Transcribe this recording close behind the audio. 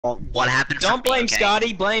What happened? Don't blame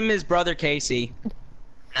Scotty. Blame his brother Casey. No,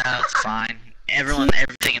 it's fine.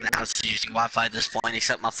 Everything in the house is using Wi-Fi at this point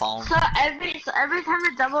except my phone. So every time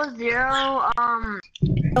it doubles 0,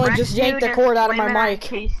 just yank the cord out of my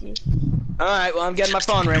mic. Alright, well I'm getting my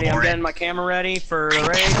phone ready. I'm getting my camera ready for the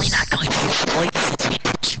race.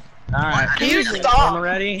 Alright, camera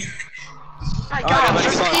ready. Alright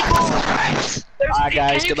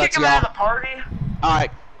guys, good luck to y'all. Alright,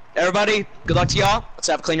 everybody, good luck to y'all. Let's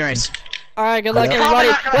have a clean race. Alright, good luck everybody.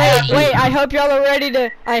 Wait, I hope y'all are ready to,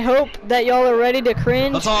 I hope that y'all are ready to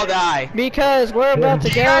cringe. Let's all die. Because we're about to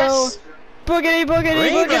go. Boogity, boogity,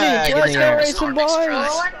 boogity. Let's go racing, boys.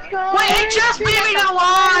 Wait, he just beat me to the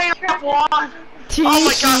line. Oh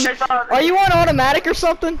my gosh, I thought. Are you on automatic or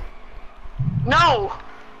something? No.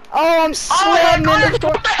 Oh, I'm slamming into the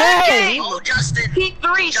court. Hey! Oh, Justin. Heat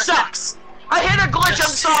 3 sucks. I hit a glitch, I'm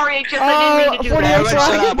sorry, HS, I didn't mean to do 48 that. Everyone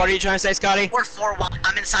shut up, what are you trying to say, Scotty? We're 4-1,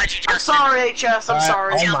 I'm inside you, Justin. I'm sorry, HS, I'm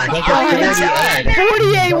sorry. Oh my god.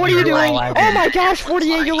 48, what are you doing? Oh my gosh,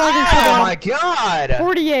 48, you're lagging so Oh bad. my god!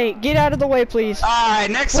 48, get out of the way, please.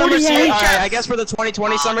 Alright, next summer 48. series. Alright, I guess for the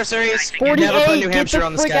 2020 summer series, 48, never put New get Hampshire the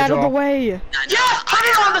on the frick out of the schedule. way. Yes, put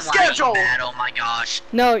it on the schedule! Oh my gosh.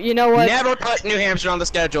 No, you know what? Never put New Hampshire on the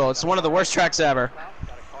schedule. It's one of the worst tracks ever.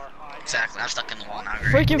 Exactly, I'm stuck in the wall now.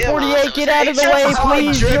 Freaking 48, get out of the way,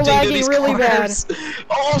 please. You're lagging really bad.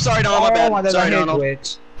 Oh, sorry, Don, my bad. Sorry, Donald.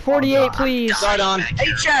 48, please. Sorry, Don.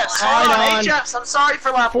 HS, Sorry, hold on, Don. HS, I'm sorry for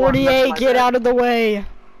lap 48, get out of the way.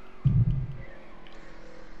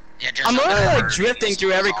 Yeah, I'm literally like drifting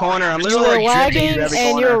through every corner. I'm literally You're like drifting lagging through every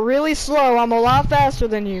and corner. you're really slow. I'm a lot faster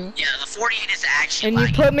than you. Yeah, the 48 is actually And you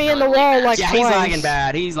lagging put me in the really wall bad. like Yeah, twice. he's lagging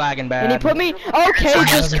bad. He's lagging bad. And he put me. Okay,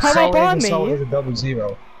 just come up on me.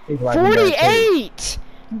 48!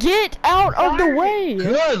 Get out of the way!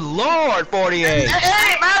 Good lord, 48.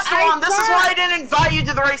 Hey, Master One, this is why I didn't invite you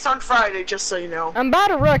to the race on Friday, just so you know. I'm about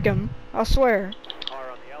to wreck him. I swear.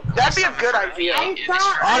 That'd be a good idea.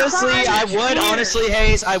 Honestly,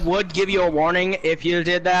 Hayes, I would give you a warning if you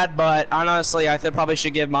did that, but honestly, I probably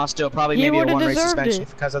should give Mosto probably He maybe a would've one-race deserved suspension it.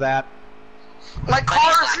 because of that. My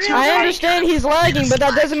car is too I tight. understand he's lagging, but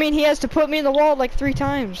that doesn't mean he has to put me in the wall like 3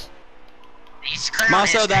 times.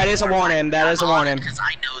 Mosto, that is a warning. That is a warning. Because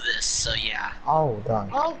I know this, so yeah. Oh, God.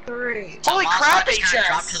 All 3. Holy Mosto, crap, just kinda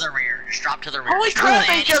drop HS. to the rear. Just drop to the rear. Holy Just crap,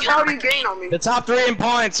 really, HS, you how know, do you gain on me? The top 3 in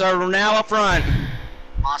points are now up front.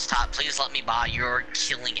 Mostop, please let me by. You're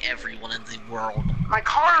killing everyone in the world. My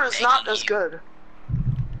car is not as good.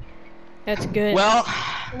 That's good. Well,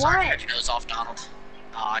 Sorry, your nose off, Donald.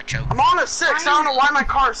 Oh, I choked. I'm on a 6, I don't know why my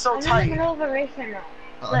car is so I'm in the tight. middle of a race right now.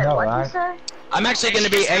 I Wait, know, what'd you right? say? I'm actually going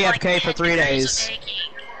to be AFK for 3 days. It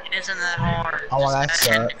isn't that hard. Oh, well, Just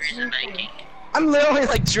that 10 sucks. degrees of baking. I'm literally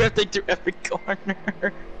like drifting through every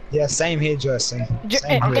corner. Yeah, same here, Justin.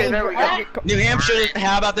 Same Okay, here. there we go. New Hampshire,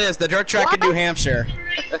 how about this? The dirt track in New Hampshire.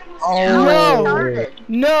 Oh,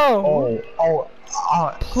 No!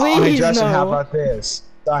 Please, Justin, how no. about this?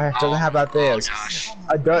 Justin, how about this?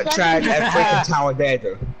 A dirt track at freaking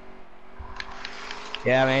Talladega.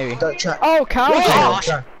 Yeah, maybe. Dirt track. Oh, Kyle.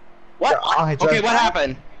 Whoa. What? Oh, Okay, what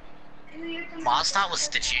happened? Mostop was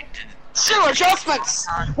stitching. Still adjustments!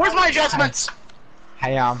 Where's my adjustments?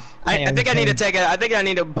 Hey, I think I need to take it. I think I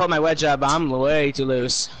need to put my wedge up. I'm way too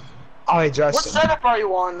loose. Oh, hey, What Justin. setup are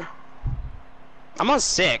you on? I'm on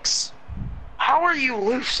 6. How are you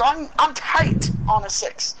loose? I'm tight on a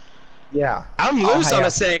 6. Yeah. I'm Oh, loose hey, on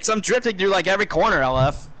a 6. I'm drifting through like every corner,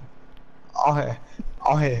 LF. Oh, hey.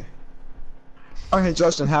 Oh, hey. Oh, hey,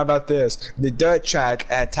 Justin, how about this? The dirt track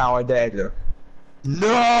at Talladega.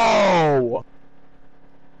 No!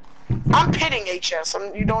 I'm pitting HS.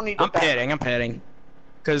 You don't need to I'm pitting.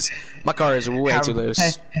 Because my car is way too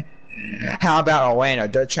loose. How about Atlanta?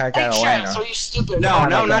 Dirt track at HS, Atlanta. are you stupid? No, about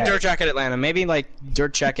not that? dirt track at Atlanta. Maybe like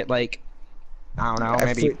dirt track at like, I don't know,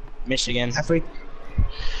 maybe Michigan.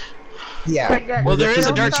 Yeah. Well, there is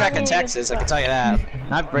a dirt track in Texas, I can tell you that.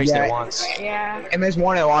 I've raced it once. Yeah. And there's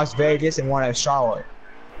one at Las Vegas and one at Charlotte.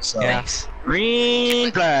 So. Yeah.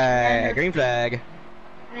 Green flag. Green flag.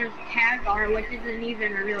 There's Hagar, which isn't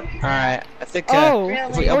even a real Alright, I think, Oh,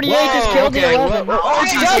 Really? 48 just killed the 11. Oh,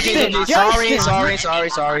 Justin, jeez,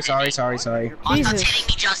 sorry. Mostop's hitting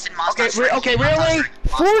me, Justin. Mostop's Okay, really?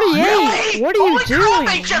 48? What are you Holy doing?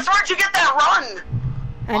 crap, HS, where'd you get that run?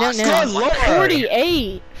 I don't Good know. lord.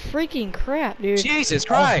 48? Freaking crap, dude. Jesus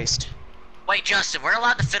Christ. Wait, Justin, we're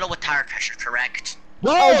allowed to fiddle with tire pressure, correct?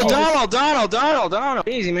 Whoa, Oh, Donald.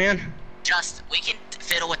 Easy, man. Justin, we can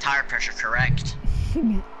fiddle with tire pressure, correct?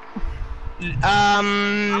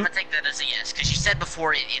 I'm gonna take that as a yes, because you said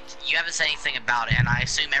before you haven't said anything about it, and I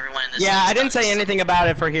assume everyone in this. Yeah, I didn't say anything about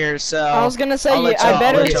it for here, so. I was gonna say I'll let y'all- I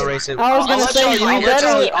better. I'll let y'all race it. I was gonna say you better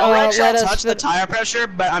I'll let y'all let us. touch the tire pressure,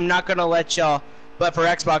 but I'm not gonna let y'all. But for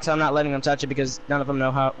Xbox, I'm not letting them touch it because none of them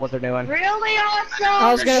know what they're doing. Really awesome.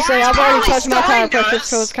 I was gonna say I've already touched my tire pressure,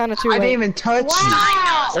 so it's kind of too I didn't late. even touch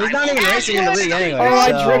Wow. Well, he's not even racing in the league anyway. Oh,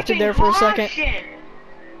 I so. drifted there for a second.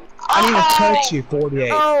 I didn't even touch you,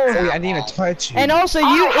 48. Oh. 48, I didn't even touch you. And also,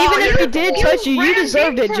 even if he did touch you, you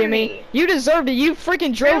deserved it, Jimmy. You deserved it. You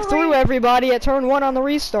freaking drove through everybody at turn 1 on the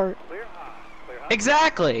restart.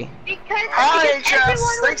 Exactly. Because Alright, Jess, everyone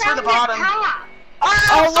was thanks for on the bottom. top.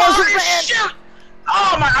 Oh, wasn't sorry, bad. shoot!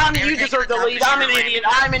 Oh my, you Everything deserve the that lead. was I'm an your idiot.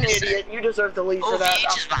 rating. I'm an idiot. You deserve the lead Oh, for that.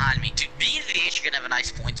 VH is behind me. Dude, me and VH are gonna have a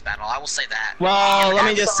nice points battle. I will say that. Well, let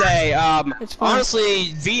me just say, It's fine.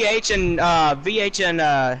 honestly, VH and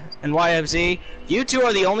YFZ, you two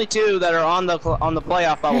are the only two that are on the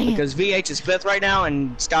playoff bubble because VH is 5th right now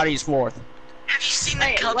and Scotty's 4th. Have you seen the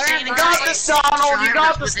Wait, Cubs where standing am I? guys? You got this, Donald, you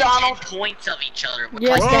got this, Within 10 Donald. points of each other.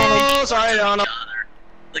 Yes, Like, Donald. Oh, sorry, Donald.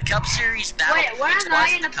 The Cup Series battle Wait, where am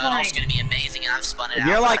I in the cutoff's point? gonna be amazing, and I've spun it out.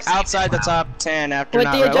 You're for like the same outside the amount. top 10 after With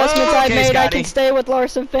not the right. adjustments Whoa, I okay, made, I Scotty. can stay with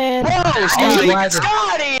Larson fan. Whoa, Scotty! lagging.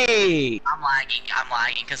 Scotty! I'm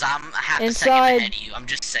lagging, because I'm half a Inside. second ahead of you. I'm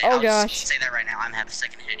just saying. Oh, I'll gosh. just say that right now. I'm half a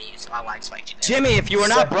second ahead of you, so I lag spiked you there. Jimmy, if you were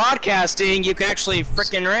not broadcasting, you could actually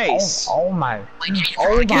frickin' race. Oh my. Like,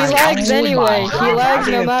 Oh He my. lags oh anyway. my. He lags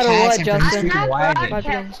I no didn't matter pass what, him for Justin. freaking I'm not lagging. Might be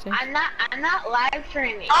broadcast- understand. I'm not live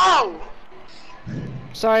streaming. Oh!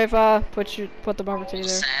 Sorry if I put the bumper to you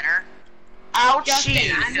there. Center.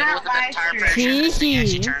 Ouchie! I'm not live Tire streaming. pressure. This thing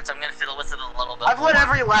actually Hee-hee. turns. I'm gonna fiddle with it a little bit. I've led more.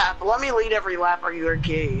 every lap. Let me lead every lap or you're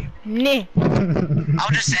gay. Nah. I'll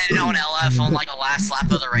just send it on LF on like the last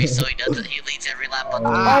lap of the race, so he does it. He leads every lap. But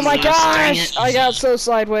Oh my he's just doing gosh! it I got easy. so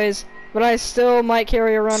sideways. But I still might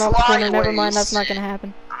carry a run off the corner. Never mind, Slideways. that's not gonna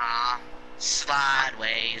happen.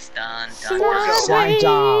 Slideways, done. Slide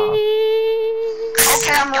job.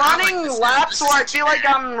 Okay, I'm running laps where I feel like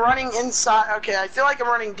I'm running inside. Okay, I feel like I'm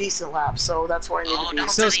running decent laps, so that's where I need Oh, to be. no.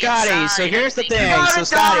 So To the Scotty, so inside. here's the thing. got So it,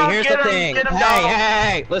 Scotty, Donald. here's Get the him, thing. get him, Hey, Donald.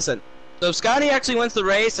 hey, listen. So if Scotty actually wins the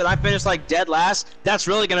race and I finish like dead last, that's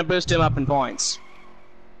really gonna boost him up in points.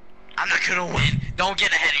 I'm not gonna win. Don't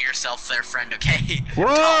get ahead of yourself there, friend, okay?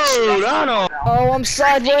 Whoa, Donald! Oh, I'm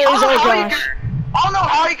sideways. I Oh don't know how you gosh. I don't know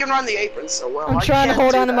how you can run the apron so well. I'm I trying to can't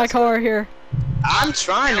hold do on to that. my car here. I'm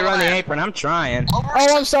trying to run the apron. I'm trying. Oh,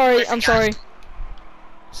 I'm sorry. I'm sorry.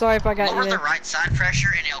 Sorry if I got you Lower the there. right side pressure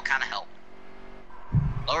and it'll kind of help.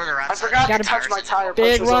 Lower the right I side. forgot to Gotta touch my tire.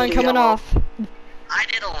 Big pushers on run the coming yellow. off. I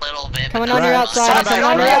did a little bit. Coming but on your Right. outside. Stop Coming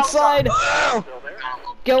back on your up. outside. Whoa!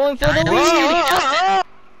 Going for the Whoa, lead. Whoa!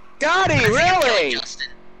 Scotty, really? Justin.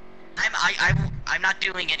 I'm not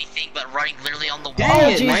doing anything but running literally on the wall.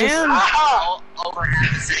 Dang it, Jesus. man! Ah, Over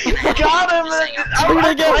half a second. got him! I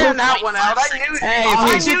planned that one out. I knew. Hey,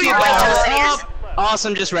 I if you knew keep you were that gonna up,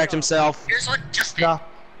 Awesome just wrecked himself. Here's what Justin. Yeah.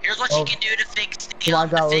 Here's what you can do to fix the Well, I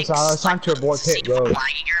got- fix, it's time to avoid see pit if I'm road.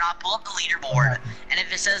 lagging or not. Pull up the leaderboard, and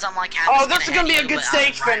if it says I'm like Oh, this is gonna be a good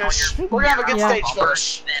stage right on finish. your- We're gonna have a good Yeah. stage I'll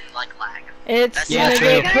finish. Then like lag. It's That's Yeah, gonna true.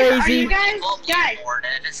 get Are you crazy. guys, Pull up the guys, leaderboard,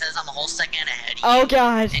 and if it says I'm a whole second ahead of you. Oh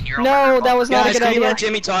god. And you're on No, my that was not a Guys, good can you idea. let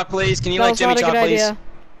Jimmy talk, please? Can you That let was Jimmy not a talk, good please? idea.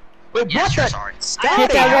 Wait, Yes, what you're the? sorry. Scotty,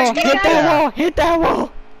 Hit that how'd wall. you get Hit that there? wall. Hit that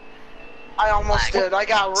wall. I almost did. I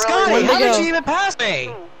got really. Scotty, Where'd how they did go? you even pass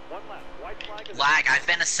me? Lag. I've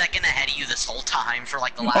been a second ahead of you this whole time for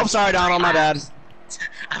like the last. Oh, sorry, Donald, my bad.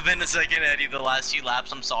 I've been a second ahead of you the last few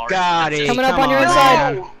laps. I'm sorry. Scotty, Coming up come on your on,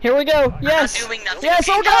 inside. man. Here we go. Yes. doing nothing. Yes.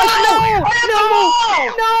 Oh Okay, gosh.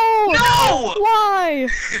 No. No. No! Why?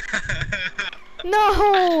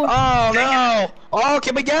 No. Oh no! Oh,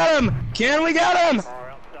 can we get him? Can we get him?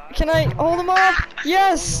 Can I hold him off?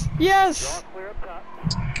 Yes. Yes.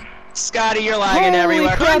 Scotty, you're lagging Holy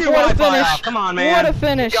everywhere. crap, Turn your what a Wi-Fi finish. off. Come on, What man. a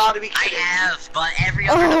finish. Gotta be I kidding. have, but every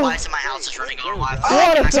other Oh. device in my house is running on Wi-Fi. What a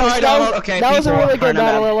And I- finish. Sorry, That was, Donald. Okay, that was a people really are good turning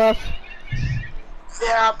battle, them. LF.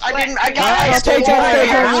 Yeah, I didn't. I got. Guys, I'll take wow, that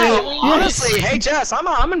for wow. me. Honestly, hey Jess,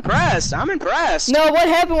 I'm impressed. I'm impressed. No, what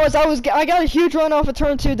happened was I got a huge run off of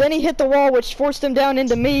turn 2. Then he hit the wall, which forced him down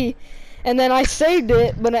into me, and then I saved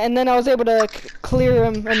it. And then I was able to clear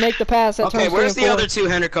him and make the pass at Okay, turn 3 where's and the 4. other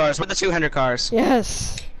 200 cars? Where are the 200 cars?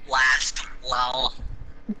 Yes. Last. Lol.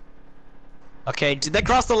 Okay, did they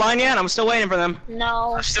cross the line yet? I'm still waiting for them.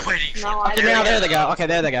 No. I'm still waiting for No, you. I Okay, now there they go. Okay,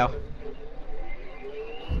 there they go.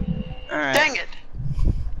 Alright. Dang it.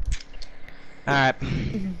 Alright.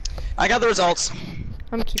 I got the results.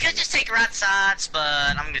 I'm You keeping. could just take right sides, but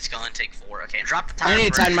I'm just going to take 4. Okay, drop the I tire.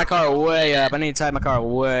 need to tighten my car way up. I need to tighten my car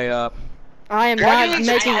way up. I am Why not do you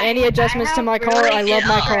making just- any adjustments to my car. I love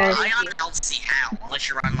my car. I don't see how, unless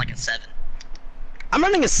you're running like a 7. I'm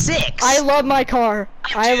running a 6. I love my car.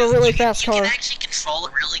 I have a really fast You car. can actually control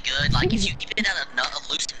it really good. Like if you keep it at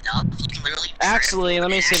a loose enough, you can literally. Actually, let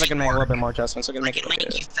me It see if I can make a little actually bit more adjustments. I can Like make it it look make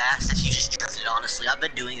good. you fast if you just drifted. Honestly, I've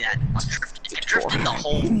been doing that. I drifted the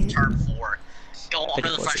whole turn 4, go onto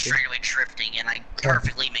the front straightaway drifting, and I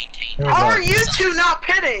perfectly maintained. How are you two not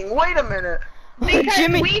pitting? Wait a minute. Because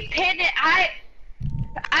Jimmy. we pitted. I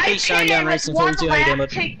Hey, Shine pitted Down with Racing one 42, how you doing, lap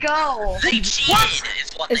bud? to go. They cheated.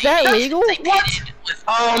 Is what Is they that did. legal? They pitted with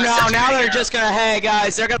Oh no, less now than they're a- just gonna, hey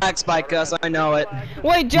guys, they're gonna spike us, I know it.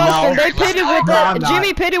 Wait, Justin, No. they pitted with No, I'm that. not.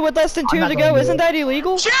 Jimmy pitted with less than I'm 2 not to gonna go. do Isn't it. that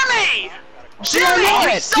illegal? Jimmy! Jimmy, I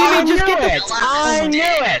knew it! son, I just knew get the- it! I knew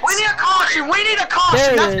it! We need a caution! We need a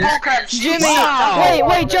caution! There it That's is. bullcrap. Jimmy, Wow.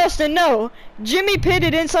 wait, Justin, no. Jimmy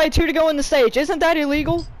pitted inside 2 to go in the stage. Isn't that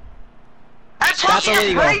illegal? That's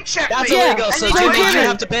illegal. That's Yeah. illegal, so So Jimmy, you Jimmy-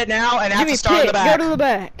 have to pit now and have Jimmy, to start in pit. the back. Go to the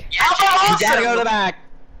back. Yeah, How about You Awesome? gotta go to the back.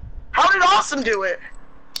 How did Awesome do it?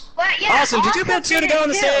 But yeah, Awesome, did you Awesome pit 2 to go on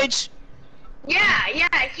the pitted too. stage? Yeah,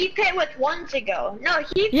 he pit with 1 to go. No,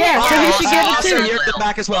 he pit. Yeah, so he should get it Awesome, too. you're to the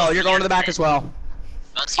back as well. You're going to the back as well.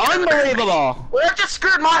 Let's see another turn. Unbelievable. Well, that just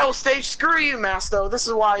screwed my whole stage. Screw you, Masto. This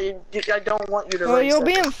is why I don't want you to Well, race you'll it.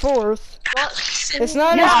 be in 4th. At least It's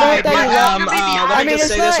not his Yeah, fault that but, you left. let I me mean, just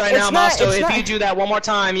it's say this not- right it's now, not- Masto. it's If not- you do that one more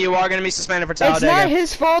time, you are going to be suspended for It's not Talladega.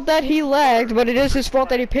 his fault that he lagged, but it is his fault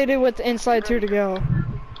that he pitted with inside 2 to go.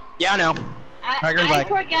 Yeah, I know. I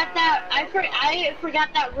forgot that. I forgot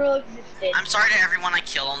that rule existed. I'm sorry to everyone I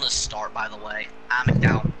killed on the start, by the way. I'm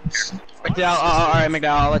McDowell. McDowell, alright,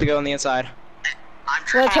 McDowell, I'll let you go on the inside. I'm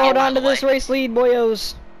trying Let's hold by on to the this way. race lead,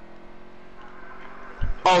 boyos.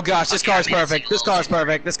 Oh gosh, this Okay, car's I made a perfect. This single car's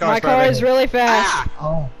perfect. This car's My perfect. car is really fast.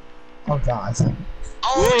 Ah! Oh god.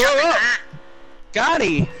 Oh, Whoa, jumping whoa. back.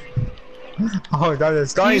 Gotti! Oh god,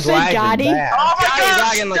 this Scotty's say lagging Gotti? bad. Oh my Scotty's gosh,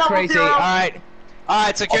 lagging like double crazy. zero. Alright.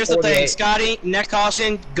 Alright, so here's the thing. 48. Scotty, next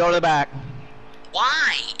caution, go to the back.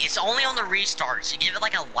 Why? It's only on the restarts. You give it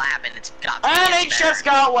like a lap and it's got. And it's HS better.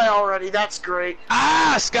 got away already. That's great.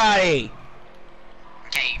 Ah, Scotty!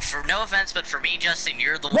 Okay, for no offense, but for me, Justin,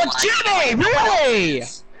 you're the one. What, I- Jimmy? Really?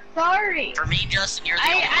 Sorry. For me, Justin, you're the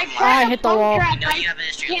only I one. I tried hit to the phone wall. track. You know you have a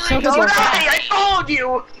history. Can't So I does go our- back? Hey, I followed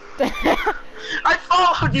you. I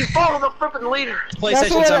followed you. Followed the flipping leader.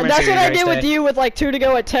 PlayStation Summer That's what Series I race did with day. you with like 2 to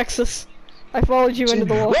go at Texas. I followed you into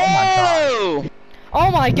the wall. Whoa!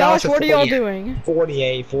 Oh my gosh, it's a what are y'all 48. doing?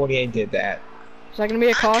 48 did that. Is that gonna be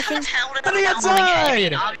a How caution? the hell did To the I know I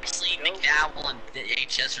mean, outside! obviously, McDowell and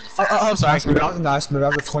HS are the Oh, fastest. I'm sorry. Nice move, that was a nice move, that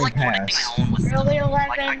was a I feel clean like running pass. my own with Really, them. 11?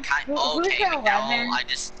 Like, I kind Who's okay, your McDowell, 11? I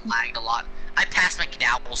just lagged a lot. I passed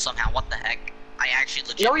McDowell somehow, what the heck? I actually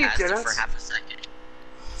legit No, you passed it didn't. for half a second.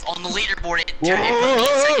 On the leaderboard, it Whoa, put me in whoa,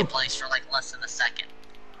 whoa. second place for like less than a second.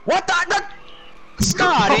 What the?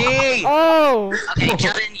 Scotty! Oh! Okay,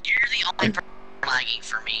 Justin, you're the only person lagging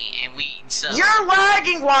for me, and so... You're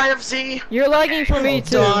lagging, YFZ. You're lagging for me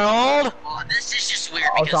too. Donald! Well, this is just weird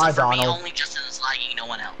Oh, because sorry, for me, Donald. only Justin is lagging, no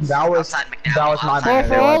one else. That was- Outside McDowell, that was my outside- Well, bad.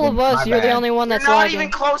 for It all wasn't of us, my you're the bad. only one You're that's not lagging.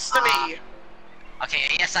 even close to me. Okay,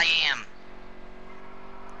 yes I am.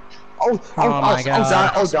 Oh my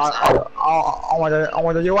God. Oh god, oh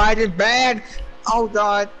my god, your eye is bad. Oh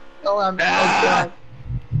god, oh god.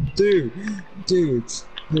 Dude,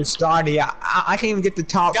 Scotty, I can't even get the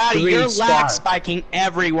top Scotty, 3 you're lag stars. spiking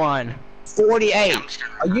everyone. 48. I'm just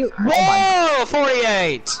gonna Are run you? the- Oh my! Whoa!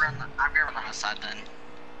 48! I'm gonna run outside then.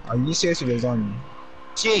 Are you serious? There's on.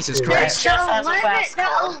 Jesus Dude, Christ. The Jeff has a 11, fast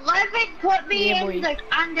car. the 11 put me Yeah, in boy.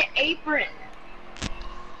 on the apron.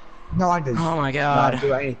 No, I did Oh my not god.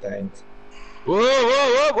 do anything. Whoa,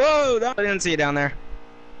 whoa, whoa, whoa! I didn't see you down there.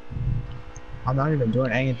 I'm not even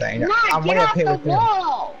doing anything. Come I'm on, way get up off here the with them.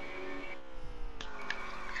 wall.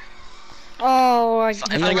 Oh, I So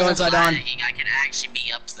I'm if gonna I go wasn't inside down. lagging, I could actually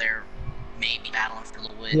be up there, maybe battling for the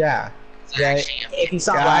win. Yeah. So Yeah. actually, If you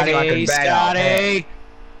stop lagging, I Scotty, can bet out there. Scotty!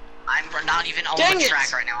 I'm not even on Dang the it.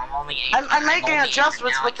 track right now. I'm only 8. I'm making only 8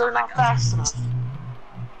 adjustments, right now. but they're not fast enough.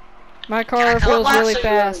 my car What feels laps really are you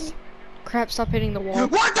fast. Crap, stop hitting the wall.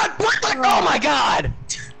 What the? Oh my god! And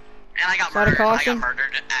I got Is that a murdered. I got caution?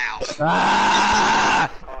 murdered. Ow.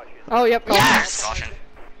 Ah! Oh, yep, caution. Yes! Caution.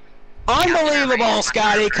 Unbelievable,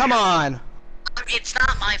 Scotty, come on! It's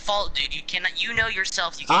not my fault, dude. You cannot. You know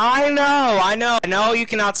yourself. You can't. I know you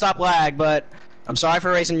cannot stop lag, but I'm sorry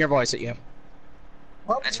for raising your voice at you.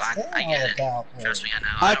 That's fine. I get it. Trust me, I know.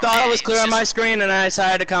 I don't thought get it was It's clear on just- my screen and I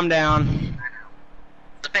decided to come down.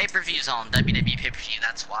 The pay-per-view's on WWE pay-per-view.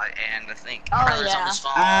 That's why. And I think Oh, Carlos on yeah. his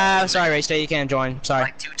phone. I'm sorry, Race Day, you can't join. Sorry.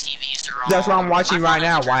 Like 2 TVs are on. That's what I'm watching My right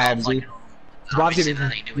now, phone is turned off, YMZ. like, Obviously,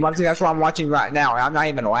 that's what I'm watching right now. I'm not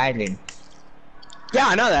even lagging. Yeah,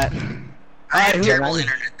 I know that. Alright, who's Terrible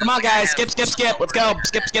internet. Come on, guys. Skip. Let's go.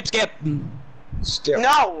 Skip. Still.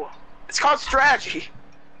 No, it's called strategy.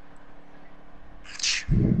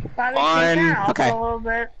 One. Okay. A little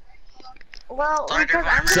bit. Well, Sorry, because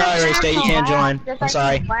I'm Sorry, not Race Day, you can't join. just I'm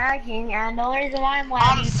sorry. lagging, and the only reason why I'm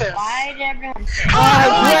lagging is fifth. why did everyone say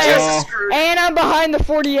Oh, screwed. And I'm behind the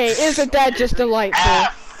 48. Isn't that just delightful?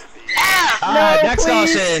 No, next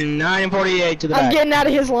please. caution. 948 to the I'm back. getting out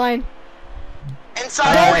of his line.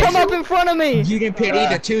 Inside. Don't Alright. come up in front of me. You didn't pick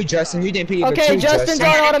either two, Justin. You didn't pick either Okay, two, Justin's Justin.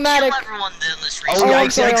 on automatic. Kill everyone in this race. Oh, I'm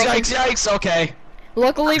yikes, sorry, yikes. Okay.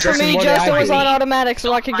 Luckily for Justin, me, what did Justin I was do? on automatic,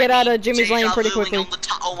 so I could get out of Jimmy's lane pretty quickly.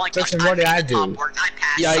 Oh my gosh, Justin, what did I do?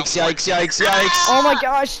 Yikes. Oh my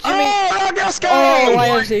gosh, Jimmy. Oh, let's go. Oh, The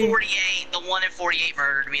YFZ. 148, the 1 in 48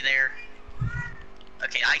 murdered me there.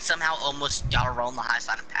 Okay, I somehow almost got a roll on the high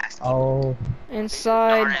side and passed. Oh. Darn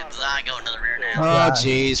Inside. it, I go into the rear now. Oh,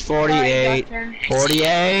 jeez. 48.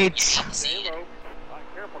 48.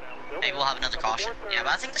 Maybe we'll have another caution. Yeah,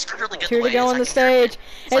 but I think this could really good. Two to go on the stage.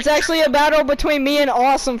 It's actually a battle between me and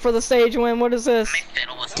Awesome for the stage win. What is this?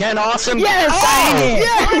 Can Awesome. Yes! Oh,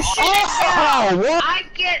 Yes! Oh, what? I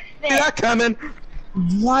get See this. that coming?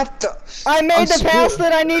 What the? I made the pass screwed.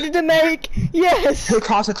 that I needed to make. Yes! Who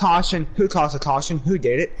caused a caution? Who caused a caution? Who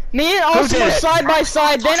did it? Me and Who Awesome did were it? side by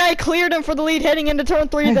side. Then I cleared him for the lead heading into turn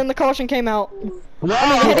 3. Then the caution came out. Whoa,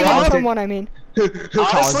 Heading into whoa. turn 1, I mean. Who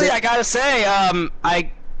caused Honestly, it? I gotta say,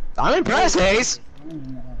 I'm impressed, Hayes.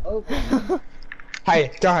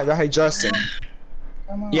 Hey, Justin.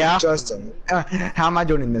 Yeah? Justin, how am I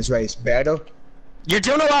doing in this race? Better? You're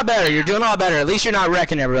doing a lot better. At least you're not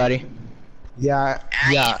wrecking everybody. Yeah.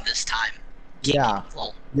 This time. Yeah.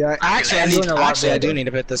 Well, Actually, I'm doing a lot I do better. need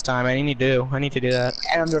a bit this time. I need to do that.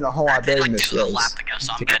 And I'm doing a whole lot better in this a race. lap ago,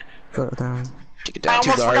 so I'm good. Put it down. Take it I down 2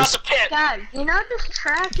 almost forgot bars. to pit. Guys, you know this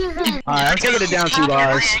track isn't. Alright, I'm taking it down 2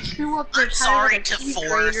 bars. I'm sorry to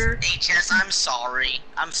fourth. HS, I'm sorry.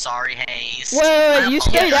 I'm sorry, Hayes. Wait, you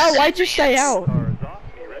stayed out? Why'd you stay out?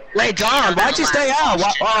 Wait, John, why'd you stay out?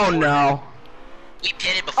 Oh no. We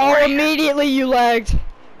pitted before. Oh, immediately you lagged.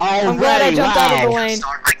 I'm glad I jumped out of the lane.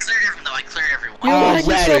 I cleared everyone though. I cleared everyone. You lagged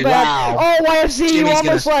me so Already, bad. wow. Oh, YFZ, you Jimmy's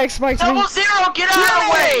almost lagged spiked me. Double zero, get out of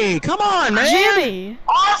the way! Hey, come on, man. Jimmy!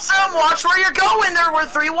 Awesome, watch where you're going. There we're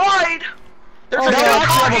 3 wide. There's Oh, a No, no, good actually,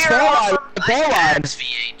 car almost here. 4 wide. Awesome. 4 wide.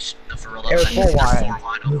 VH. No, for real. It was 4 wide. 4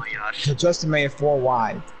 wide. Oh my gosh. So Justin made it 4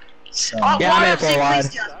 wide. So. Oh, Yeah, I made it YFZ, 4 wide.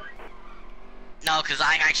 please, No, because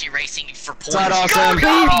I'm actually racing for points. Side awesome.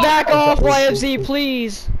 Please back off, YFZ,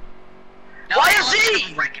 please. No,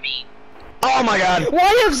 YFZ! wreck me. Oh my god. I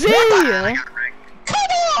YFZ! got wrecked. Come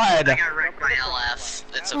I on. got wrecked by LF.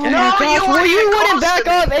 It's Oh okay. my No, gosh, you well weren't you even wouldn't close back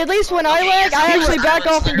to up. At least when I Okay, lag, yes, I you actually were. back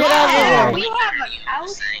off and get Yeah, out of the we way. have a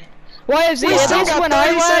house. YFZ, We at still least got when I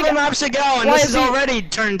 37 lag, laps to go, and this is YFZ. already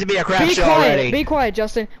turned to be a crap be show quiet, already. be quiet,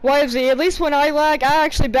 Justin. YFZ, at least when I lag, I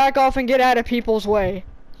actually back off and get out of people's way.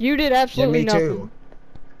 You did Yeah, absolutely me nothing. too.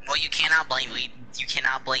 Well, you cannot blame me. You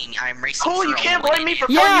cannot blame me. I'm racing Cool, for you a can't win. blame me for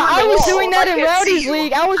Yeah, putting you in I the was wall. doing that I in can't see Rowdy's you.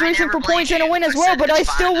 league. I was I racing never for points blamed and a you. win as I well, said but I it's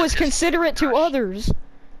fine, still I'm was just- considerate to others.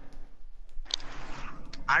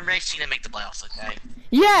 I'm racing to make the playoffs, okay?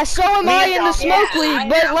 Yeah, so am I in the smoke league,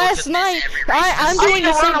 but I last look at night, this every race. I'm I doing need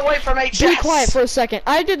the to run same. away from HS. Be quiet for a second.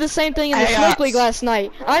 I did the same thing in the Hey, smoke league last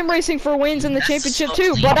night. I'm racing for wins in the That's championship so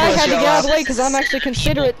too, clean. but I had to get out of the way This because is I'm actually 7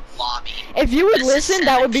 considerate. people lobby. If you would This is listen,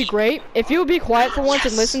 that would be 7 great. If you would be quiet for once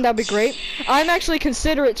and Yes. listen, that'd be great. I'm actually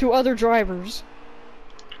considerate to other drivers.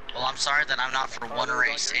 Well, I'm sorry that I'm not for one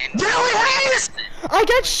race. And Really, Hayes? I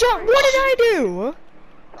got shot. What did I do?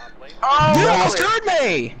 Oh, You really? almost heard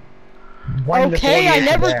me. Okay, I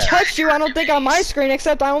never there. touched you. I don't think on my screen,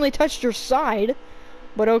 except I only touched your side.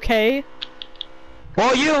 But okay.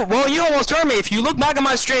 Well, you almost turned me. If you look back on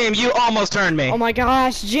my stream, you almost turned me. Oh my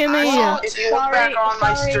gosh, Jimmy. If you look back on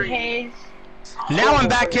my stream. Hayes. Now I'm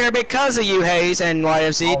back here because of you, Hayes and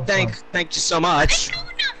YFZ. Oh, Thank you so I much. didn't do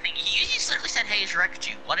nothing. You just literally said Hayes wrecked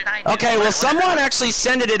you. What did I do? Okay, well, What- someone actually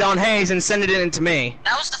sent it on Hayes and sent it into me.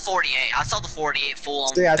 That was the 48. I saw the 48 full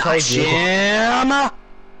on. See, I told you. Jim.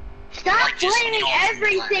 Stop Like, just blaming ignore me,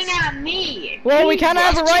 everything guys. on me. Well, we kind of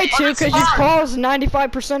have a Well, right to it's because you fine. caused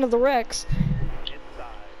 95% of the wrecks.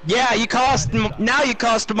 Yeah, you cost. Now you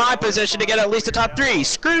cost my position to get at least a top 3.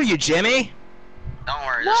 Screw you, Jimmy. Don't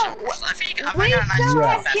worry. No, I think I we got a nice still spot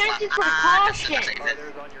have fast chances lap. for Just caution. save it.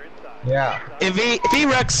 Yeah.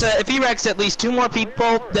 If he wrecks at least 2 more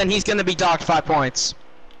people, then he's gonna be docked 5 points.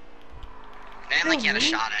 Man, like he had a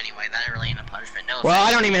shot anyway. That really ain't a punishment. No. Well, I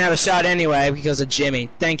offense. don't even have a shot anyway because of Jimmy.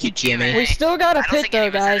 Thank you, Jimmy. We still got to I don't pit think though,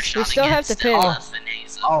 anyone's had a guys. We shot still have to against pit. LF and Hayes.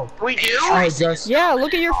 Oh, We do? oh, Justin. Yeah,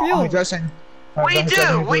 look at your Oh, fuel. Justin. We do.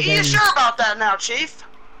 Are you sure about that now, Chief?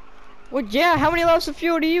 Well, yeah, how many laps of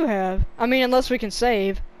fuel do you have? I mean, unless we can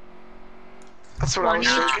save. That's what I was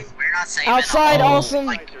Nah, thinking. we're not saving Outside, all, awesome.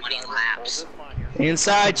 like 20 laps.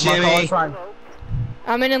 Inside, My car Jimmy. is fine.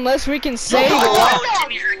 I mean, unless we can save. Oh,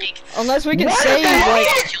 Jimmy's wrecking. Unless we can What save, the hell? like.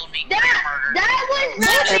 Killed me. That was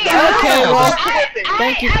not me. Okay, well, I,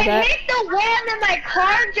 thank you for that. I hit the wall and my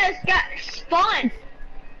car just got spun.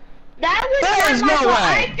 That was There's not my no fault.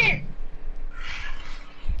 way. I did.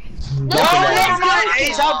 No, never mind.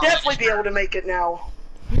 Ace, I'll definitely be able to make it now.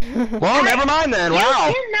 Well, never mind then.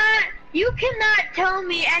 Wow. You cannot tell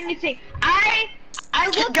me anything. I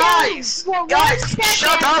looked Guys, at guys,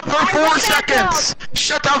 Shut up for 4 seconds.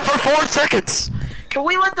 Shut up for 4 seconds. Can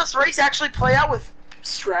we let this race actually play out with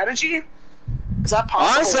strategy? Is that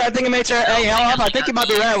possible? Honestly, I think it may turn. Hey, hold up. I think you might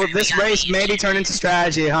be right. With this race, maybe turn into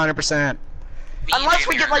strategy 100%. Unless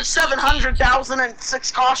we get like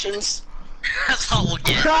 700,006 cautions. That's all we'll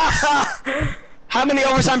get. How many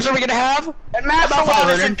overtimes are we gonna have? And Master About Watt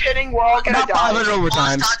is 500. in pitting, we're all gonna About 500 die.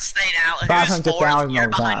 overtimes. Mostot stayed out. Who's 500,000 fourth? You're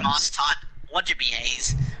behind overtimes. Mostot. What'd you be,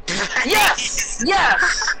 Hayes? Yes!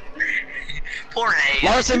 Yes! Poor Hayes.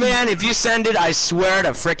 Larson, man, if you send it, I swear to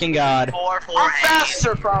freaking God. Poor I'm Hayes.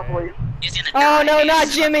 faster, probably. He's gonna Oh die, no, Hayes. not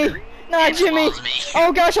Jimmy. Not It Jimmy. follows me.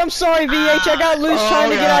 Oh gosh, I'm sorry, VH. I got loose trying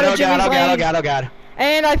to get out of Jimmy's lane. Oh God, oh God.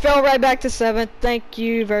 And I fell right back to 7th. Thank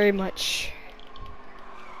you very much.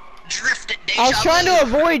 Drifted I was trying to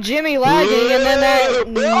avoid Jimmy lagging, and then that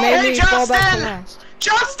made me fall back to last.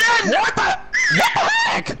 Justin! What the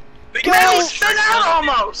heck? Go! You spin out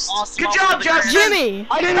almost! Awesome. Good job, Justin! Jimmy!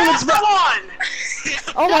 I didn't even That's the one!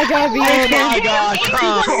 Oh my God, Oh my VH. God,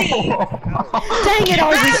 Dang it, I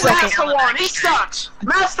was in Ban second. Master One, he sucks!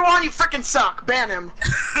 Master One, you frickin' suck! Ban him!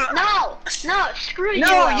 No, screw you.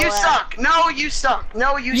 No, you LF. suck! No, you suck!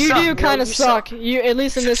 No, you You suck! do No, kind of you suck. You, at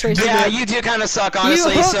least in this race. Yeah, you do. you do kind of suck,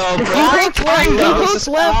 honestly. hooked- So, you hooked left. He hooked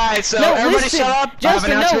left. Alright, so No, everybody listen, shut up. I have an Justin,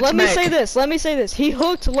 no, announcement let to me make. say this. Let me say this. He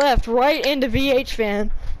hooked left right into VH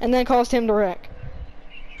fan, and then caused him to wreck.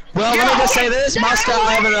 Well, let me just say this, Moscow,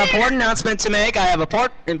 I have an important announcement to make. I have an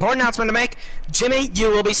important announcement to make. Jimmy, you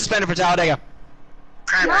will be suspended for Talladega.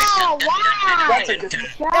 No, why? That's a good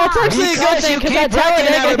That's actually a good Because thing, you because keep that's how it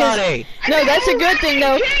wrecking is. everybody. No, that's a good thing,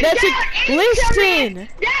 though. That's a... Listen!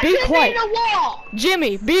 That's Be quiet. the wall.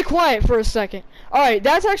 Jimmy, be quiet for a second. Alright,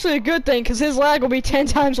 that's actually a good thing, because his lag will be 10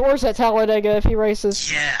 times worse at Talladega if he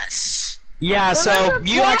races. Yes. Yeah, so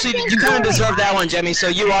you actually, you kind of deserve that one, Jimmy, so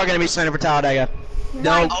you are going to be suspended for Talladega.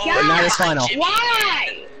 No, God. and that is final.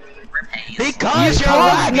 Why? Rip Hayes. Because You you're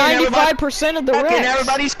caused wrecking 95% of the wrecking wrecks.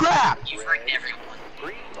 everybody's crap. You wrecked everyone.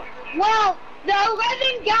 Well, the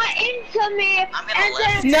 11 got into me, I'm gonna and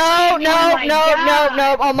left. then... No, Oh no, my no, no, God.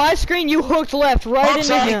 no. On my screen, you hooked left right Oh, into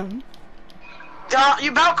sorry. him.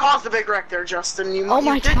 You about caused a big wreck there, Justin. You, Oh you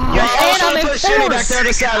my did- God. Yeah, And I was I'm trying in to push Jimmy back first. there to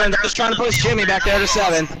 7th. I was trying to push Jimmy back there to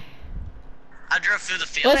 7th. I drove through the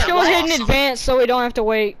field. Let's That go was ahead and awesome. advance so we don't have to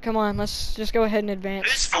wait. Come on, let's just go ahead and advance.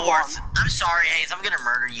 Who's fourth? I'm sorry, Hayes. I'm gonna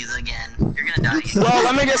murder you again. You're gonna die. Well,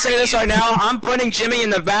 let me just say this right now. I'm putting Jimmy in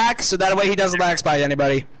the back so that way he doesn't lag spite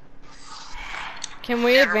anybody. Can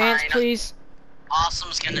we Never advance, mind. please?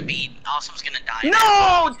 Awesome's gonna die.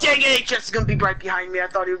 No! Dang it! Just gonna be right behind me. I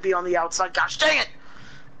thought he would be on the outside. Gosh, dang it!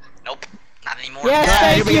 Nope. Not anymore. Yes, Yeah,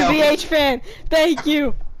 thank here we you, go. VH fan. Thank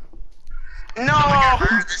you. No!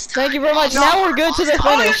 Thank you very much. No. Now we're good to the Oh,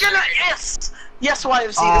 you're finish. gonna yes! Yes,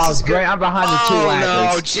 YFC. Oh, This is great. good. I'm behind the two Oh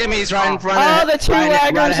laggers. no, Jimmy's right in front Oh, of the two right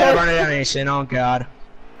laggers ahead of are- our nation. Oh god.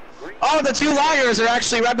 Oh, the two laggers are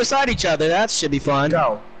actually right beside each other. That should be fun.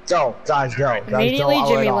 Go, guys, go. Guys, Immediately, don't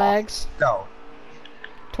Jimmy let off. lags. Go.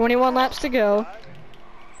 21 laps to go.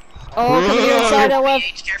 Oh, coming inside LF.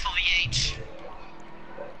 VH, careful, VH.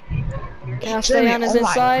 Can I stay Jimmy, on his oh my-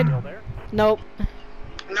 inside? Nope.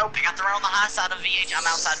 Nope, you got the road on the high side of VH. I'm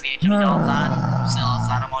outside VH. I'm outside. I'm still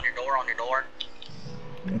outside. I'm on your door.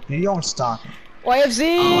 You don't stop. Oh, I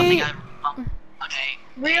think YFZ! okay.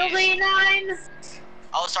 Really, 9?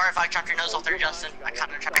 Oh, sorry if I chopped your nose off there, Justin. I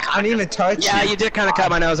kinda tried to I didn't even touch Yeah, you did kind of cut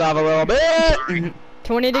my nose off a little bit.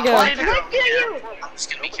 20 to go. Way to go. What do you? I'm just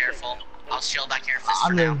gonna be careful. I'll chill back here fist I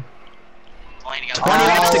for mean, now. 20 to go. 20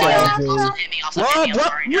 laps to go. Awesome hit me. Awesome hit What? me. I'm What?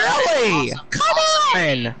 sorry, Justin. Really? Awesome. Come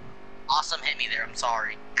on! Awesome hit me there. I'm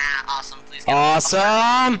sorry. Awesome. Please get Awesome!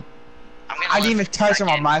 I'm gonna I didn't even lift touch him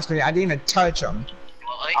on second. my screen. I didn't even touch him.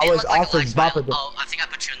 Well, it I didn't was look like off a his leg spike. bumper. Oh, I think I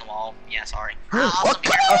put you in the wall. Yeah, sorry. What? Awesome.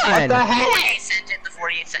 Come What on! the heck? 48 sent it. The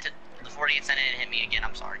 48 sent it. The 48 sent it and hit me again.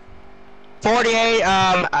 I'm sorry. 48,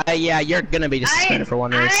 yeah, you're gonna be suspended for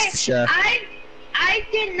one race, for sure. I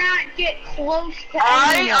did not get close to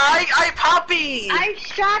anyone. I puppy! I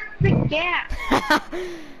shot the gap.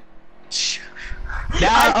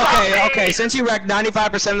 Now, okay, since you wrecked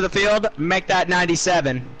 95% of the field, make that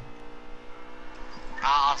 97.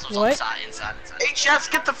 Also, What? inside. HS,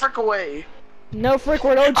 get the frick away. No frick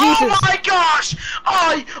word. Oh Jesus! Oh my gosh!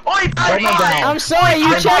 I'm sorry,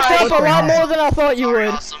 you checked up a lot more than I thought you would.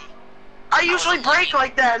 Awesome. I usually break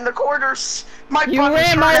like that in the corners. My You butt is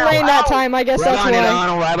ran my hurt lane now. that Ow. time. I guess Right that's on you, why.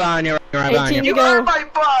 Donald. Right on you. Right on 18 you. to You hurt go. my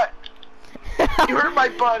butt. You hurt my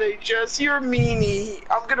butt, HS. You're a meanie.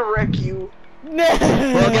 I'm gonna wreck you.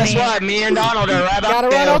 Well, guess what? Me and Donald are right Gotta up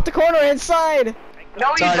run there. off the corner inside.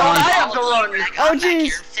 No, you Sorry, don't. I Donald. have to run. Oh,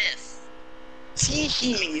 jeez.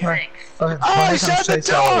 Tee-hee. Oh, he shut the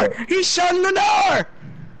door! He's shutting the door!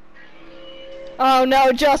 Oh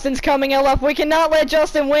no, Justin's coming, LF. We cannot let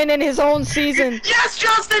Justin win in his own season. Yes,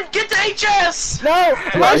 Justin, get to HS. No,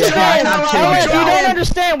 listen, trying, LF, I'm you trying. don't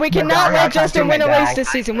understand. We cannot I'm let not Justin touching win a the race guy. this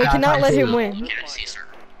season. We I'm cannot not let him touching win.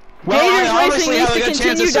 Well, Haters I Racing obviously needs have a to good chance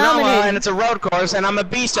continue at Sonoma, dominating. and it's a road course, and I'm a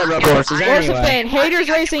beast at road courses Listen, anyway. fan, Haters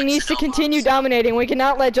Racing needs to continue dominating. We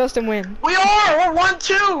cannot let Justin win. We are. We're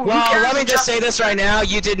 1-2. Well, let me just say this right now.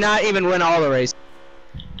 You did not even win all the races.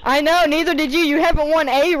 I know, neither did you. You haven't won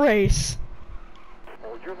a race.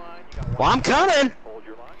 Well, I'm coming.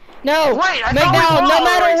 No, Wait, I thought we McDowell, won no all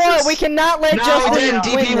matter what, races. we cannot let No, Justin we didn't.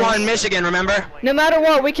 win DP this. won Michigan, remember? No matter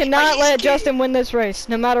what, we cannot let Justin win this race.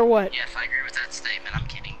 No matter what. Yes, I agree with that statement. I'm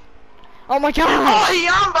kidding. Oh my Oh, god!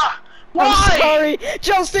 Yamba. Why? I'm sorry.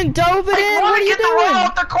 Justin dove it I in. want What to are you get the roll doing?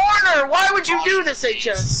 out the corner. Why would you do this,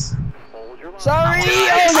 HS? Sorry.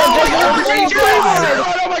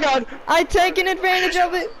 Oh my god! I taken advantage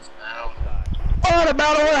of it. What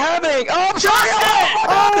about what happening? Oh, I'm sorry!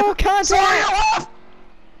 Oh, contact. Sorry!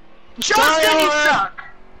 Justin, you suck.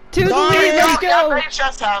 To the Sorry, lead. Let's Yep, go.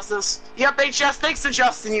 HS has this. Yep, HS thinks the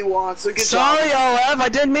Justin you want, so good Sorry, job. OF, I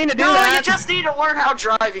didn't mean to do No, that. you just need to learn how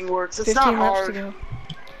driving works. It's 15 not laps to hard. go.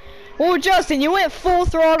 Oh, Justin, you went full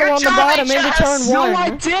throttle Good on the job, bottom into HS. turn No, one. I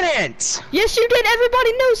didn't. Yes, you did.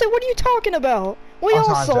 Everybody knows it. What are you talking about? We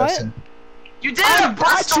all saw it. You did I a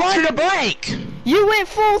Bristol tried to too. brake. You went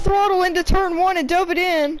full throttle into turn one and dove it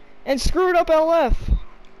in and screwed up LF.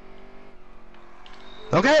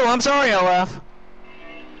 Okay, well, I'm sorry, OF.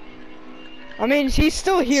 I mean, he's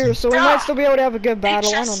still here, so we might still be able to have a good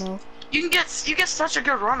battle. I don't know. You get such a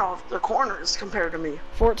good run off the corners compared to me.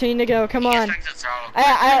 14 to go. Come on. Expect to throw.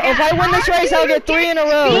 If I win this race, I'll get 3 in a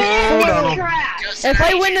row. If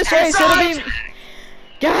I win this race, it'll be.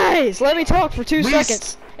 Guys, let me talk for 2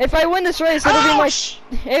 seconds. If I win this race, it'll be my.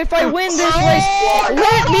 If I win this race,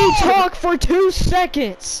 let me talk for 2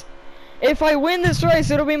 seconds. If I win this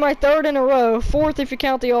race, it'll be my 3rd in a row. 4th if you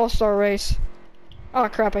count the All-Star race. Oh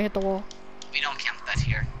crap! I hit the wall. We don't count that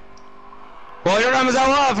here. Well, here comes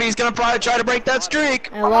OF. He's gonna probably try to break that streak.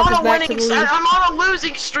 And Love is back to the lead. I'm on a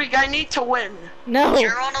losing streak. I need to win. No.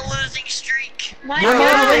 You're on a losing streak. You're I'm on a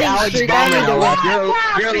literally winning Alex streak. Bowman, I need to OF.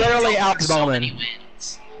 win. You're literally Alex So many Bowman.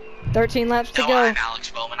 wins. 13 laps to No, go. I'm Alex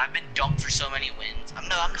Bowman. I've been dumped for so many wins.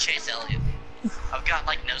 I'm Chase Elliott. I've got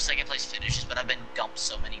like no second place finishes, but I've been dumped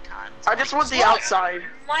so many times. I just want the outside.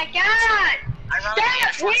 My God! I'd rather be a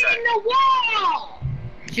Stop short track. winning the wall!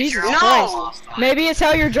 Jesus You're Christ. lost. Maybe it's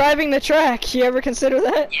how you're driving the track. You ever consider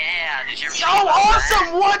that? Yeah, did you ever Oh,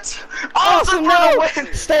 awesome! What? Awesome, for no! the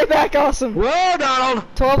win. Stay back, awesome. Whoa, Donald.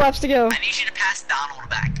 12 laps to go. I need you to pass Donald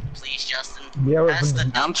back, please, Justin. Yeah, Pass the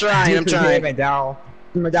I'm trying. I'm trying.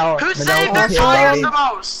 Who saved their tires the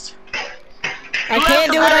most? I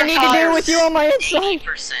can't do what I need to do with you on my inside.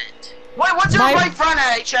 80%. Wait, what's your My- right front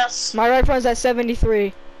at, HS? My right front's at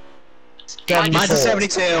 73. Mine's a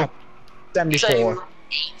 72. 74.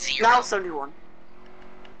 8-0. Now 71.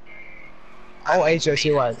 Oh, HS,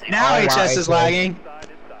 you was. Now Oh, wow, HS is lagging.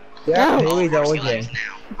 Yeah, No. here we go Force again. relax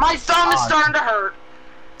now. My thumb is starting to hurt.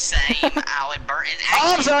 Same, Alan Burton.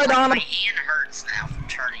 Oh, I'm sorry, Donald. My hand hurts now from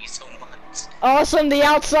turning so much. Awesome, the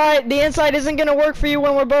inside isn't gonna work for you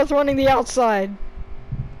when we're both running the outside.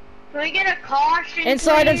 Can we get a caution?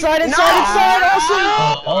 Inside, please? inside, inside,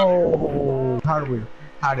 awesome! Oh,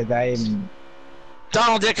 how did that even?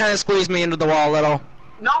 Donald did kind of squeeze me into the wall a little.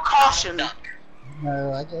 No caution. Duck.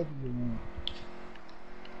 No, I didn't.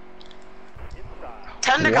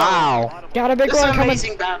 10 to go. Wow. Got a big This is one an coming.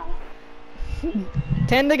 amazing battle.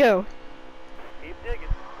 10 to go. Keep digging.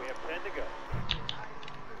 We have 10 to go.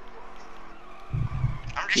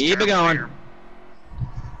 I'm just Keep it terrible going. here.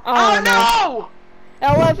 Oh, no!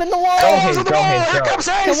 LF in the wall! Go ahead, Close the go wall. ahead, Here go. comes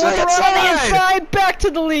Come Hayes. on, Look run on the inside. inside, back to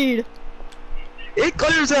the lead. It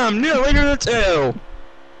clears him. Near leader to 2.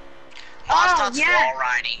 Monstop's yeah. wall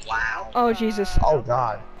riding. Wow. Oh Jesus. Oh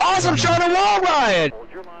God. Awesome, trying to wall ride.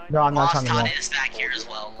 No, I'm not trying to wall. Monstop is back here as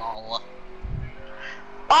well. Lol.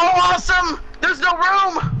 Oh, awesome! There's no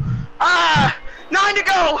room! 9 to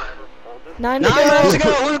go! 9 to 9 minutes to go.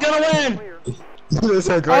 go. Who's gonna win? This is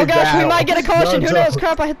a great Oh gosh, we battle. might get a caution. No Who knows? joke.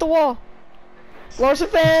 Crap, I hit the wall. Larson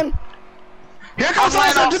fan. Here comes I'm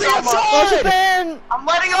Awesome to the letting off so much. Larson outside. fan. I'm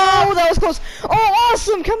letting Oh, off! that was close. Oh,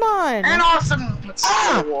 awesome. Come on. And awesome!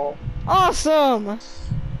 Awesome. And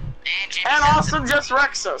Jimmy And says awesome just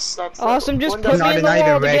wrecks us. That's Awesome just Windows- put me in the Not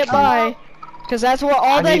even wall to wreck get you. by. Cause that's what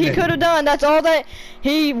all Not that he even. could have done. That's all that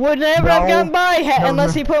he would never have No. gotten by No,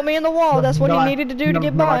 unless no. he put me in the wall. That's what No, he needed to do to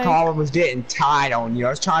get My by. car was getting tied on you.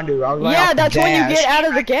 I was trying to. I was laying Yeah, off the that's when you gas. get out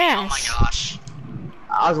of the Oh my gas. gosh.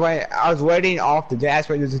 I was waiting off the gas,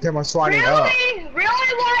 but there's a camera sliding up. Really? Really,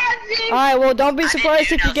 Lorenzi? Alright, well don't be I didn't surprised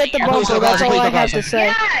do if you get the nothing. bumper. Please That's don't all I caution, have to please say.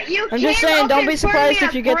 Yeah, you I'm just came saying, don't be looking for surprised me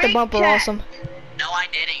if you at get the brake bumper. check. Awesome. No, I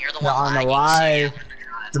didn't. You're the No, one I don't know lagging.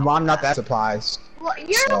 why. I'm not that surprised. Well,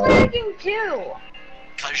 you're So- lagging too.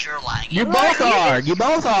 Because you're lagging. You both are. You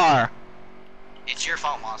both are. It's your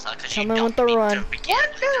fault, Monstop, because you Coming don't with the mean run. to begin What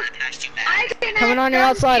with the- that attached you I back. can Coming on your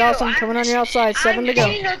outside, awesome. Coming on your outside. 7 to go. I'm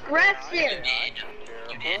being aggressive. You did.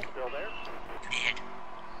 You did. Still there? You did.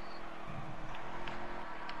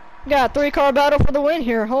 Got 3-car battle for the win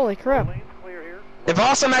here. Holy crap. Lane's clear here. If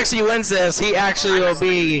Awesome actually wins this, he actually will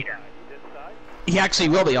be. Inside. He actually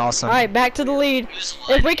will be awesome. Alright, back to the lead. Who's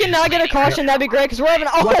If we can now get a caution, that'd be great, because we're having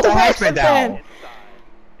all What the the heck, Western man, fan. Inside.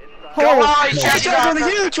 Go Holy on, Chase HS, goes with a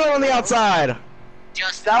got huge one on the outside.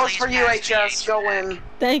 Just That was please for you, pass HS. Go win.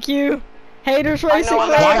 Thank you. Haters I racing know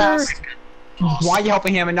I'm forever. Why are you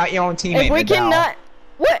helping him and not your own teammate? If we Vidal? cannot...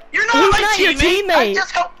 What? You're not He's my not your teammate. I teammate.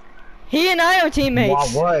 just helped. He and I are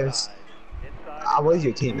teammates. Well, I was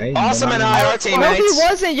your teammate. Awesome but and I'm I not. are teammates. No, he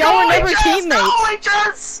wasn't. Y'all were never teammates. Go,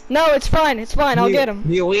 HS! No, it's fine. It's fine. I'll get him.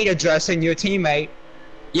 You lead addressing your teammate.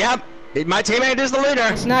 Yep. My teammate is the leader.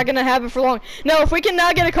 It's not gonna happen for long. No, if we can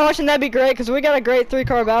now get a caution, that'd be great, because we got a great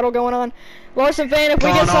 3-car battle going on. Larson fan, if we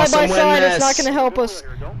Come get on, side by Awesome, win side, it's this. not gonna help us.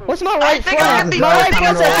 What's my right think I flag? can be My right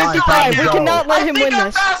faster flag's at right 55. We now. cannot let him I think win I'm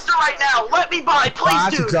this. faster right now. Let me by, please,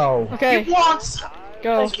 Let's dude. go. Okay, He wants.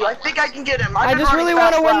 go. Thank you. I think I can get him. I just really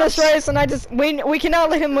want to win this race, and we cannot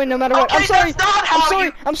let him win no matter what. Okay, I'm sorry. that's not how I'm sorry.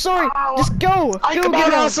 you- I'm sorry. Ow. Just go. I Go can get Come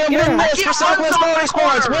on, him. Awesome, Get win him. this Get for runs Southwest off the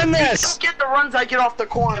Motorsports. corner. Win You this. don't get the runs I get off the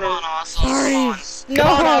corner. Come on, Awesome. Sorry. Come on. No.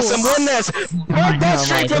 Come on, Awesome, win this. Break that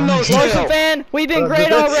streak from those two. Larson fan, we've been great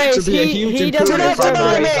This all should race. be a huge He doesn't Do improvement not deserve from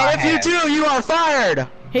deny the me. this. race I If you had. do, you are fired.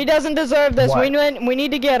 He doesn't deserve this. What? We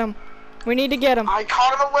need to get him. We need to get him. I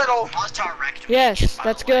caught him a little. Monster wrecked me. Yes, by the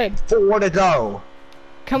that's way. good. 4 to go.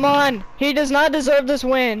 Come on. He does not deserve this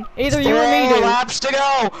win. Either you or me 4 do. laps to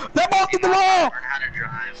go. They're both at the wall. Learn how to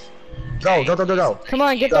drive. Go. Come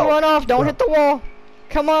on, get the Go. run off. Don't Go. hit the wall.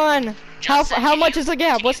 Come on. Justin, How can much you- is the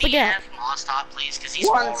gap? What's the can you gap? have Monstop, please? Because he's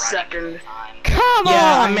 1 wall riding second. all the time. Come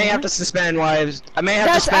Yeah, on. I may have to suspend Wives. I may have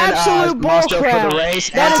That's to suspend absolute Monster for bullcrap. the race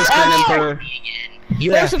That and is suspend him absolute- for.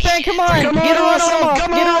 Yeah. Larson fan, come on. Come Get a on, run on him Awesome. off.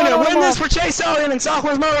 Come Get a run on, on win him this off. for Chase Elliott and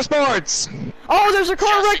Southwest Motorsports. Oh, there's a car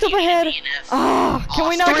Justin, wrecked up you need ahead. to be an F. Ah, can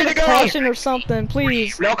we not Three get a to go. caution or something,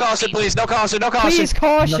 please? No caution, please. No caution. No caution. Please, No,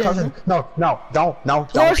 caution. cousin. No, don't.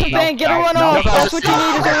 Larson fan, get a run off. That's what you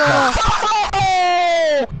need is a run off.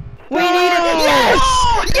 Oh! We need it.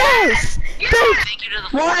 Yes! Yes! Thank you to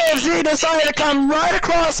the YFZ decided to come right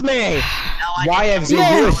across me. No, I YFZ, didn't.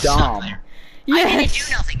 Yes. you're I was stuck dumb. there. I didn't do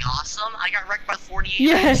Yes! nothing awesome. I got wrecked by 48.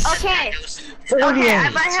 Yes. Okay. Okay, I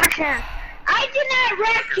might have to. I did not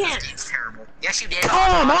wreck him. It's terrible. Yes, you did.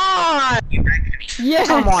 Come on! You wrecked me. Yes!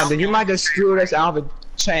 Come on, then you might just screw us out of a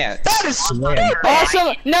chance. That is to win.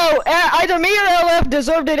 Awesome. No, either me or LF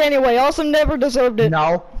deserved it anyway. Awesome never deserved it.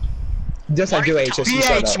 No. Just I do HS. You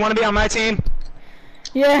shut BH, up. you want to be on my team?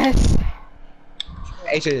 Yes.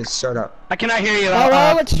 HS, shut up. I cannot hear you. Oh,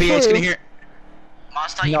 well, it's BH, true. can you hear?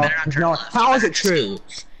 Monster, you No, better not turn no. left. How You is better it true?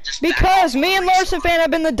 just back Because off me and the race. Larson fan have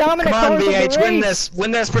been the dominant Come on, cars of the BH, race. win this.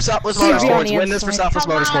 Win this for Southwest Should be on Motorsports. the Win this for inside. Southwest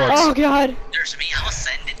Come on. Motorsports. Oh god. There's me. I'll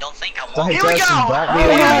ascend it. Don't think I Don't won't. Here we Justin, go. don't Oh, leave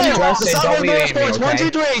yeah. me. Justin, Southwest don't leave me, Motorsports, 1, 2,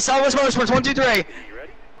 okay? 3. Southwest Motorsports, 1, 2, 3.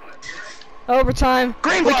 Overtime.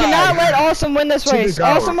 Green We flag. cannot let Awesome win this To the race. go.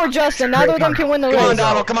 Awesome or Justin, neither of them can win the Come on, race.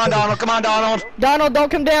 Donald. Come on, Donald. Come on, Donald. Donald, don't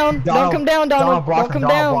come down. Don't come down, Donald. block Don't him, come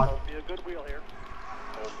Donald, down. block Be a good wheel here.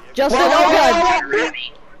 Justin, Whoa, oh whoa, god. whoa, whoa.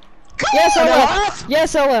 Yes, Come on, LF. LF.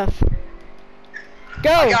 Yes, LF. I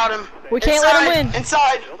Go. got him. We can't let him Inside, win.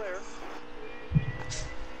 Inside. Still there.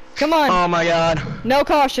 Come on. Oh my god. No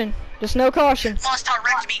caution. Just no caution. Monster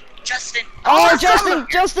wrecked me. Justin. Oh, Awesome.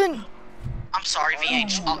 Justin. I'm sorry,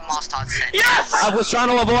 VH. Moss Todd said. Yes! I was trying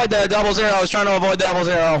to avoid the double zero. I was trying to avoid double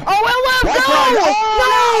zero. Oh, LF,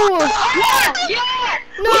 White no! Yes!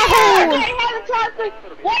 No! I have a toxic.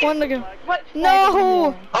 What? One to go. What?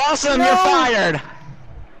 No! Awesome, No. you're fired.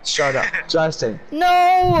 Shut up, Justin.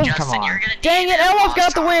 No! Justin, Come on. you're gonna Dang need it, that LF Moss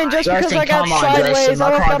got the win Todd. just because Justin, I got come on, sideways. Justin, my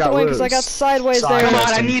LF car got the got win because I got loose. sideways Sorry. there. Come on, I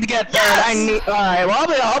Justin. need to get third. I need. All right, well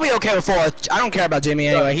I'll be okay with fourth. I don't care about Jimmy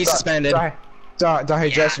anyway. He's suspended. Hey,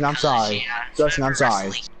 Justin, I'm sorry. Justin, I'm sorry.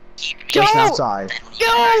 Go! Justin, I'm sorry.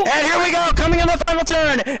 Go! And here we go, coming in the final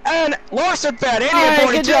turn, and Larson Fed, India Alright,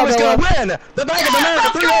 42 good job, is gonna LF. win the Bank of America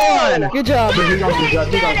 3-1. Good job. He don't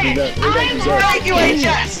deserve it. Thank you,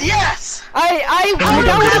 HS. Yes. I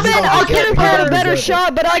could have had a better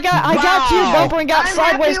shot, but I got to your bumper and got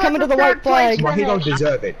sideways coming to the white flag. Well, he don't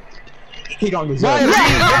deserve it. He don't deserve Well,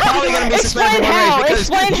 it. you're probably gonna be suspended for one Explain how, race because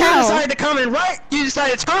explain you how. decided to come in right. You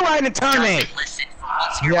decided to turn right and turn me. Listen,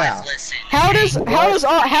 once your Yeah. wife listen.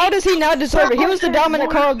 How does he not deserve it? He was the dominant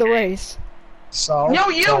car of the race. So. No,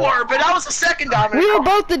 you were, but I was the second dominant. We were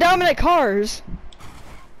both the dominant cars.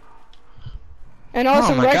 And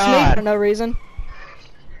also my Rex me God. for no reason.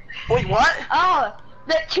 Wait, what? Oh,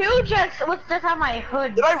 the two just was just on my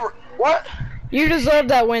hood. Did I? What? You deserve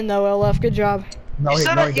that win though, LF. Good job. No, You he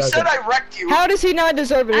said doesn't. I wrecked you. How does he not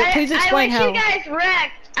deserve it? Please explain I how. wish you guys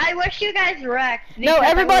wrecked. I wish you guys wrecked. No, because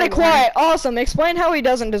I everybody would've quiet. Awesome. Explain how he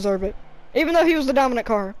doesn't deserve it. Even though he was the dominant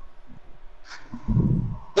car.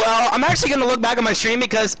 Well, I'm actually gonna look back on my stream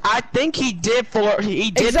because I think he did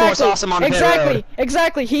force Awesome on the pit road.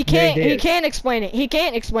 Exactly. He Yeah, he did. can't explain it. He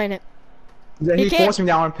can't explain it. He can't- forced me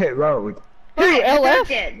down on pit road. Who, won. LF?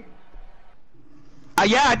 Did.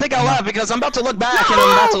 Yeah, I think I left because I'm about to look back and I'm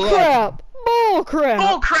about to Bull look. crap. Bull crap.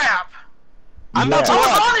 Bull crap. I'm about to Yeah.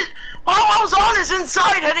 look. All I was on is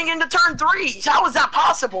inside heading into turn 3. How is that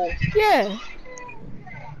possible? Yeah.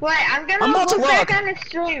 Wait, I'm I'm gonna about to look back look. on the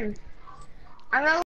stream. I'm gonna